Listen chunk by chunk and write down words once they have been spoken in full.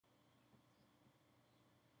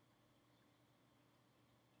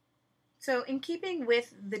So, in keeping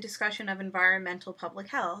with the discussion of environmental public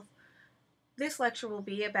health, this lecture will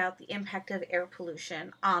be about the impact of air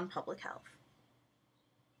pollution on public health.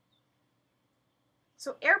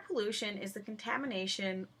 So, air pollution is the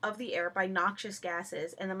contamination of the air by noxious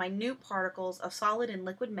gases and the minute particles of solid and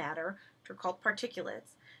liquid matter, which are called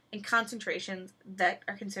particulates, in concentrations that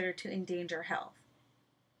are considered to endanger health.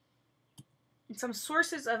 And some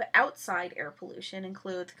sources of outside air pollution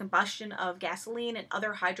include the combustion of gasoline and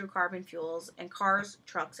other hydrocarbon fuels in cars,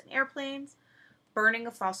 trucks, and airplanes, burning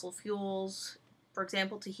of fossil fuels, for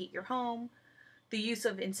example, to heat your home, the use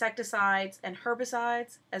of insecticides and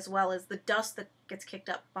herbicides, as well as the dust that gets kicked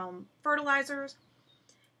up from fertilizers,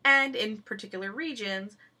 and in particular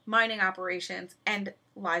regions, mining operations and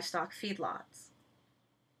livestock feedlots.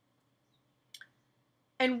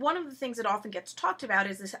 And one of the things that often gets talked about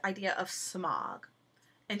is this idea of smog.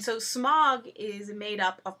 And so smog is made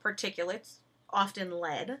up of particulates, often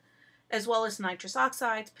lead, as well as nitrous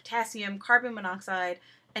oxides, potassium, carbon monoxide,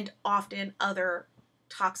 and often other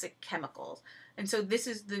toxic chemicals. And so this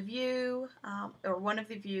is the view, or one of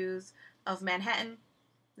the views of Manhattan.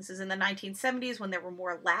 This is in the 1970s when there were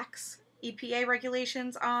more lax EPA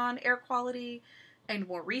regulations on air quality and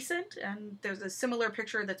more recent. And there's a similar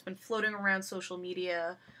picture that's been floating around social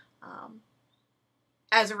media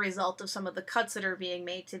as a result of some of the cuts that are being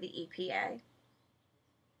made to the EPA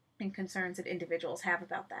and concerns that individuals have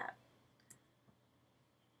about that.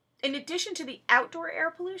 In addition to the outdoor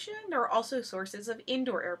air pollution, there are also sources of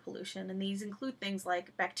indoor air pollution, and these include things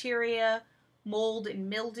like bacteria, mold and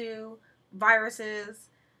mildew, viruses,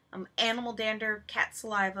 animal dander, cat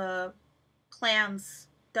saliva, plants,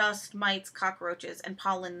 dust, mites, cockroaches, and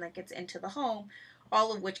pollen that gets into the home,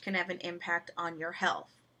 all of which can have an impact on your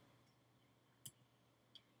health.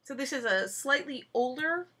 So this is a slightly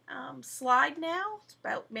older slide now. It's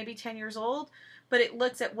about maybe 10 years old, but it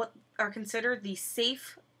looks at what are considered the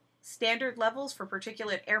safe standard levels for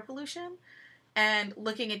particulate air pollution and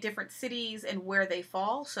looking at different cities and where they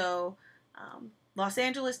fall. So Los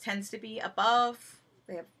Angeles tends to be above.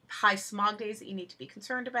 They have high smog days that you need to be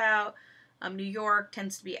concerned about. New York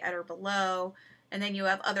tends to be at or below. And then you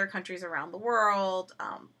have other countries around the world,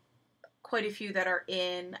 quite a few that are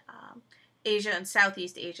in Asia and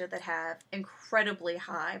Southeast Asia that have incredibly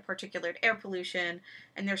high particulate air pollution,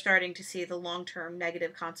 and they're starting to see the long-term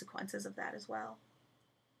negative consequences of that as well.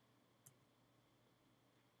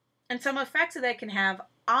 And some effects that can have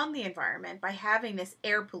on the environment by having this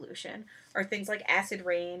air pollution are things like acid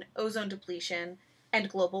rain, ozone depletion, and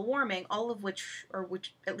global warming, all of which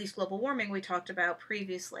at least global warming we talked about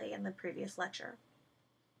previously in the previous lecture.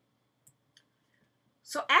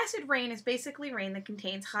 So acid rain is basically rain that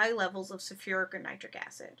contains high levels of sulfuric or nitric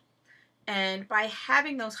acid. And by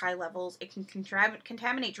having those high levels, it can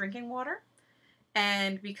contaminate drinking water.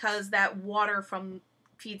 And because that water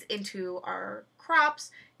feeds into our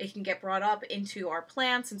crops, it can get brought up into our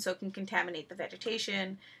plants, and so it can contaminate the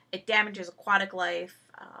vegetation. It damages aquatic life.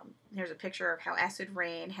 Here's a picture of how acid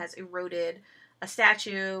rain has eroded a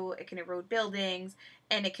statue. It can erode buildings,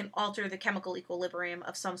 and it can alter the chemical equilibrium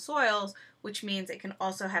of some soils, which means it can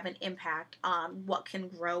also have an impact on what can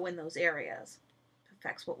grow in those areas. It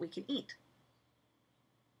affects what we can eat.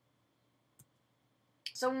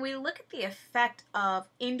 So when we look at the effect of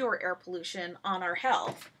indoor air pollution on our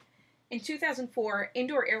health, in 2004,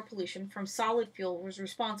 indoor air pollution from solid fuel was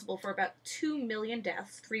responsible for about 2 million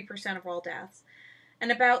deaths, 3% of all deaths,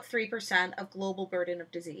 and about 3% of global burden of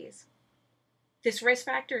disease. This risk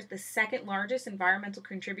factor is the second largest environmental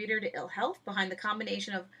contributor to ill health, behind the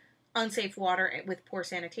combination of unsafe water with poor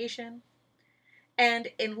sanitation. And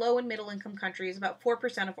in low and middle income countries, about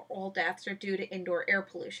 4% of all deaths are due to indoor air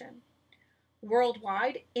pollution.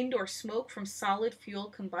 Worldwide, indoor smoke from solid fuel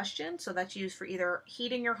combustion, so that's used for either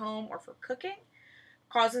heating your home or for cooking,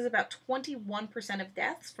 causes about 21% of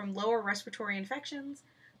deaths from lower respiratory infections,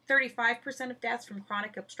 35% of deaths from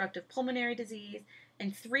chronic obstructive pulmonary disease,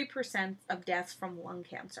 and 3% of deaths from lung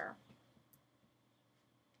cancer.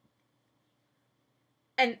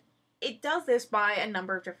 And it does this by a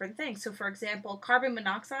number of different things. So, for example, carbon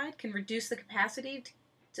monoxide can reduce the capacity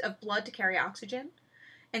of blood to carry oxygen.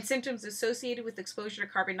 And symptoms associated with exposure to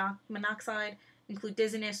carbon monoxide include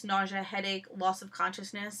dizziness, nausea, headache, loss of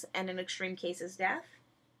consciousness, and in extreme cases, death.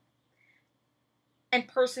 And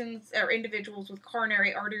persons or individuals with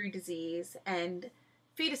coronary artery disease and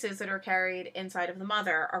fetuses that are carried inside of the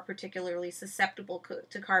mother are particularly susceptible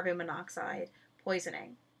to carbon monoxide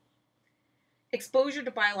poisoning. Exposure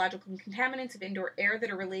to biological contaminants of indoor air that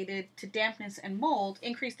are related to dampness and mold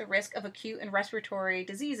increase the risk of acute and respiratory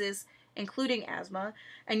diseases, including asthma,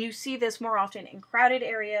 and you see this more often in crowded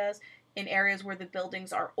areas. in areas where the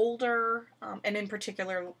buildings are older, and in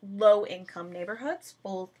particular low-income neighborhoods,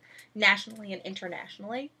 both nationally and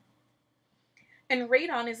internationally. And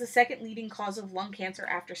radon is the second leading cause of lung cancer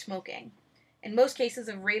after smoking. And most cases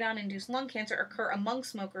of radon-induced lung cancer occur among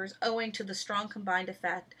smokers owing to the strong combined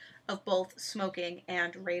effect of both smoking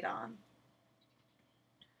and radon.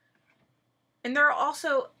 And there are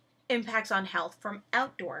also impacts on health from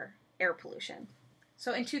outdoor air pollution.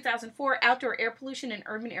 So in 2004, outdoor air pollution in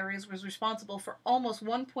urban areas was responsible for almost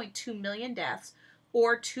 1.2 million deaths,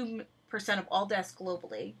 or 2% of all deaths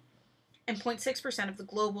globally, and 0.6% of the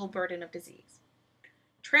global burden of disease.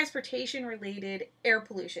 Transportation-related air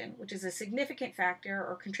pollution, which is a significant factor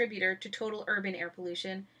or contributor to total urban air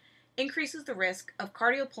pollution, increases the risk of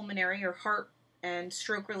cardiopulmonary or heart and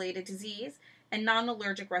stroke-related disease and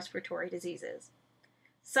non-allergic respiratory diseases.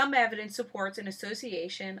 Some evidence supports an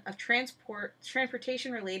association of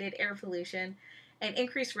transportation-related air pollution and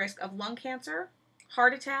increased risk of lung cancer,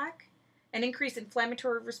 heart attack, an increased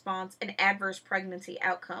inflammatory response, and adverse pregnancy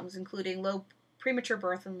outcomes, including low premature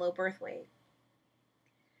birth and low birth weight.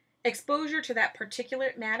 Exposure to that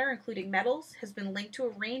particulate matter, including metals, has been linked to a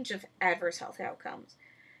range of adverse health outcomes,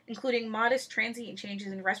 including modest transient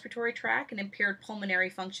changes in respiratory tract and impaired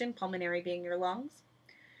pulmonary function, pulmonary being your lungs,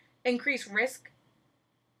 increased risk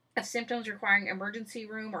of symptoms requiring emergency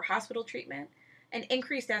room or hospital treatment, and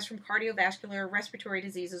increased deaths from cardiovascular, respiratory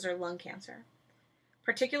diseases, or lung cancer.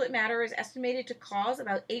 Particulate matter is estimated to cause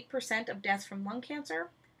about 8% of deaths from lung cancer,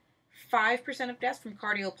 5% of deaths from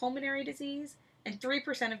cardiopulmonary disease, and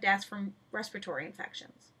 3% of deaths from respiratory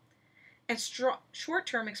infections. And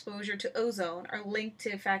short-term exposure to ozone are linked to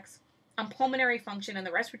effects on pulmonary function in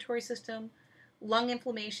the respiratory system, lung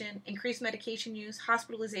inflammation, increased medication use,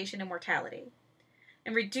 hospitalization, and mortality.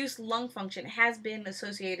 And reduced lung function has been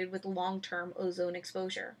associated with long-term ozone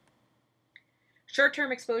exposure.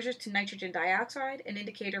 Short-term exposures to nitrogen dioxide, an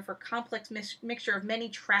indicator for complex mixture of many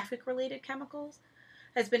traffic-related chemicals,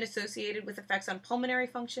 has been associated with effects on pulmonary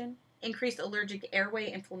function, increased allergic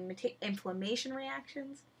airway inflammation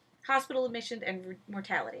reactions, hospital admissions, and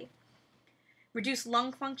mortality. Reduced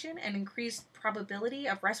lung function and increased probability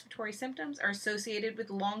of respiratory symptoms are associated with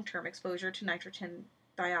long-term exposure to nitrogen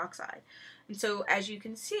dioxide. And so, as you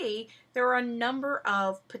can see, there are a number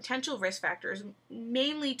of potential risk factors,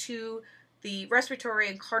 mainly to the respiratory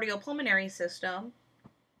and cardiopulmonary system,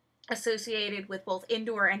 associated with both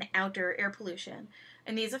indoor and outdoor air pollution.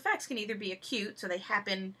 And these effects can either be acute, so they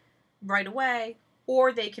happen right away,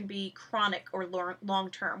 or they can be chronic or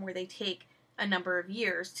long-term, where they take a number of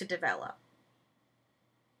years to develop.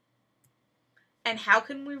 And how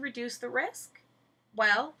can we reduce the risk?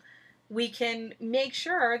 Well, we can make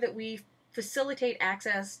sure that we facilitate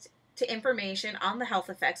access to information on the health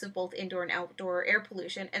effects of both indoor and outdoor air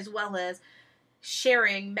pollution, as well as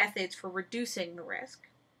sharing methods for reducing the risk.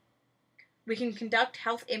 We can conduct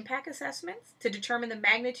health impact assessments to determine the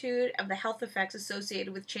magnitude of the health effects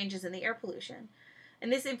associated with changes in the air pollution.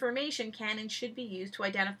 And this information can and should be used to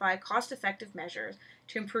identify cost-effective measures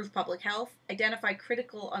to improve public health, identify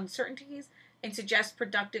critical uncertainties, and suggest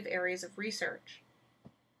productive areas of research.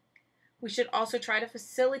 We should also try to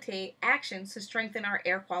facilitate actions to strengthen our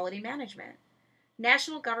air quality management.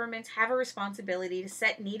 National governments have a responsibility to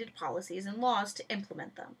set needed policies and laws to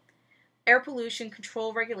implement them. Air pollution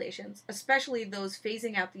control regulations, especially those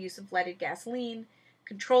phasing out the use of leaded gasoline,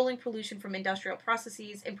 controlling pollution from industrial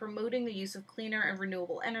processes, and promoting the use of cleaner and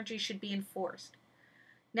renewable energy, should be enforced.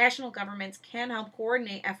 National governments can help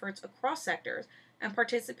coordinate efforts across sectors and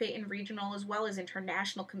participate in regional as well as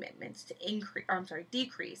international commitments to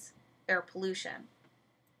decrease air pollution.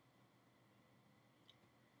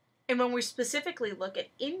 And when we specifically look at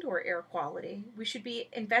indoor air quality, we should be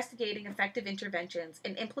investigating effective interventions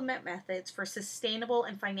and implement methods for sustainable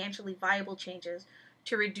and financially viable changes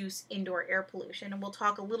to reduce indoor air pollution. And we'll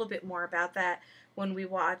talk a little bit more about that when we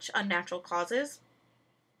watch Unnatural Causes.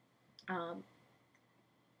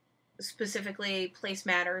 Specifically, place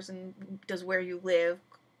matters, and does where you live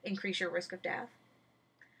increase your risk of death?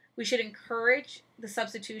 We should encourage the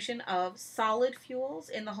substitution of solid fuels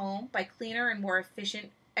in the home by cleaner and more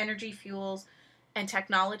efficient energy fuels and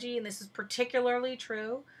technology, and this is particularly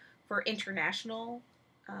true for international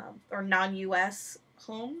or non-U.S.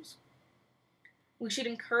 homes. We should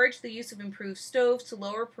encourage the use of improved stoves to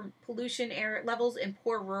lower pollution air levels in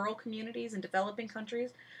poor rural communities in developing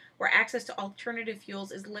countries where access to alternative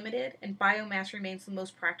fuels is limited and biomass remains the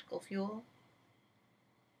most practical fuel.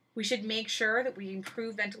 We should make sure that we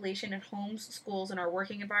improve ventilation in homes, schools, and our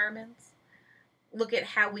working environments. Look at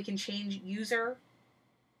how we can change user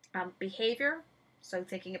behavior. So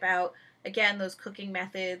thinking about, again, those cooking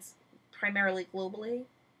methods primarily globally.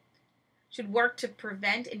 Should work to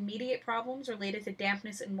prevent immediate problems related to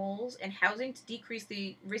dampness and molds, and housing to decrease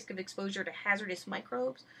the risk of exposure to hazardous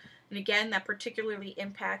microbes. And again, that particularly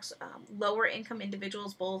impacts lower income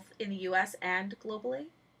individuals both in the US and globally.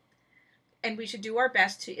 And we should do our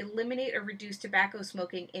best to eliminate or reduce tobacco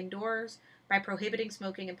smoking indoors by prohibiting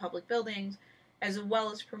smoking in public buildings, as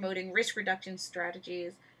well as promoting risk reduction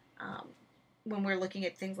strategies um, when we're looking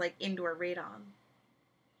at things like indoor radon.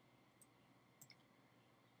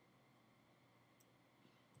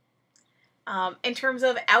 In terms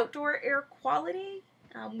of outdoor air quality,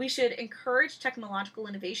 we should encourage technological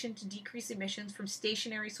innovation to decrease emissions from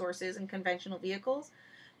stationary sources and conventional vehicles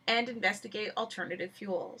and investigate alternative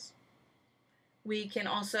fuels. We can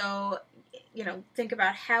also, think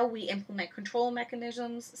about how we implement control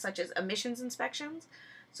mechanisms such as emissions inspections.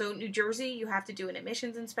 So, New Jersey, you have to do an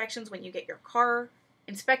emissions inspections when you get your car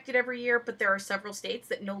inspected every year, but there are several states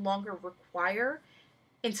that no longer require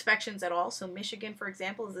inspections at all. So, Michigan, for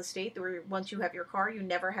example, is a state where once you have your car, you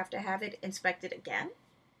never have to have it inspected again.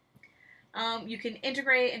 You can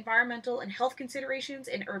integrate environmental and health considerations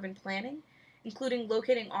in urban planning, including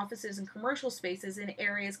locating offices and commercial spaces in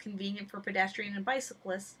areas convenient for pedestrian and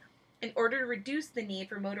bicyclists in order to reduce the need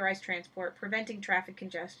for motorized transport, preventing traffic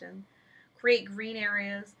congestion, create green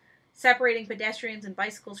areas, separating pedestrians and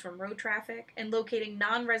bicycles from road traffic, and locating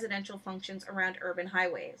non-residential functions around urban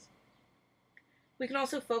highways. We can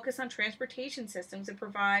also focus on transportation systems and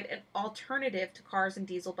provide an alternative to cars and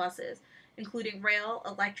diesel buses, including rail,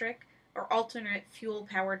 electric, or alternate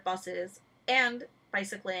fuel-powered buses, and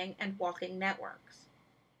bicycling and walking networks.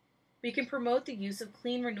 We can promote the use of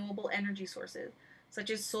clean renewable energy sources, such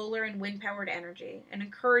as solar and wind-powered energy, and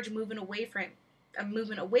encourage a movement away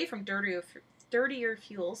from dirtier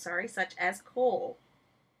fuels, such as coal.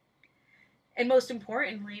 And most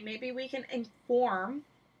importantly, maybe we can inform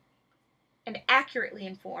and accurately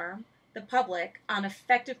inform the public on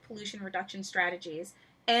effective pollution reduction strategies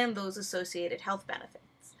and those associated health benefits.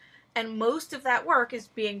 And most of that work is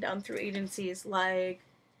being done through agencies like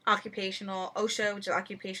OSHA, which is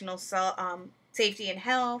Occupational Safety and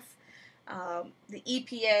Health, the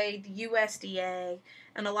EPA, the USDA,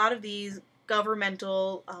 and a lot of these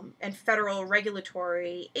governmental and federal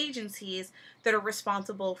regulatory agencies that are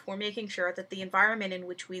responsible for making sure that the environment in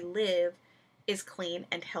which we live is clean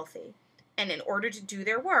and healthy. And in order to do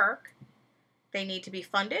their work, they need to be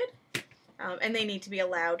funded, and they need to be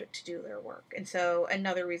allowed to do their work. And so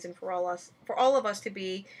another reason for all of us to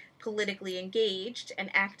be politically engaged and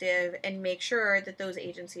active and make sure that those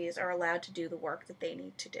agencies are allowed to do the work that they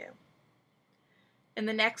need to do. In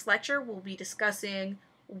the next lecture, we'll be discussing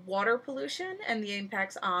water pollution and the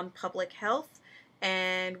impacts on public health,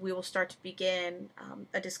 and we will start to begin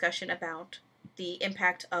a discussion about the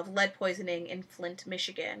impact of lead poisoning in Flint,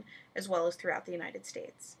 Michigan, as well as throughout the United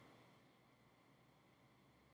States.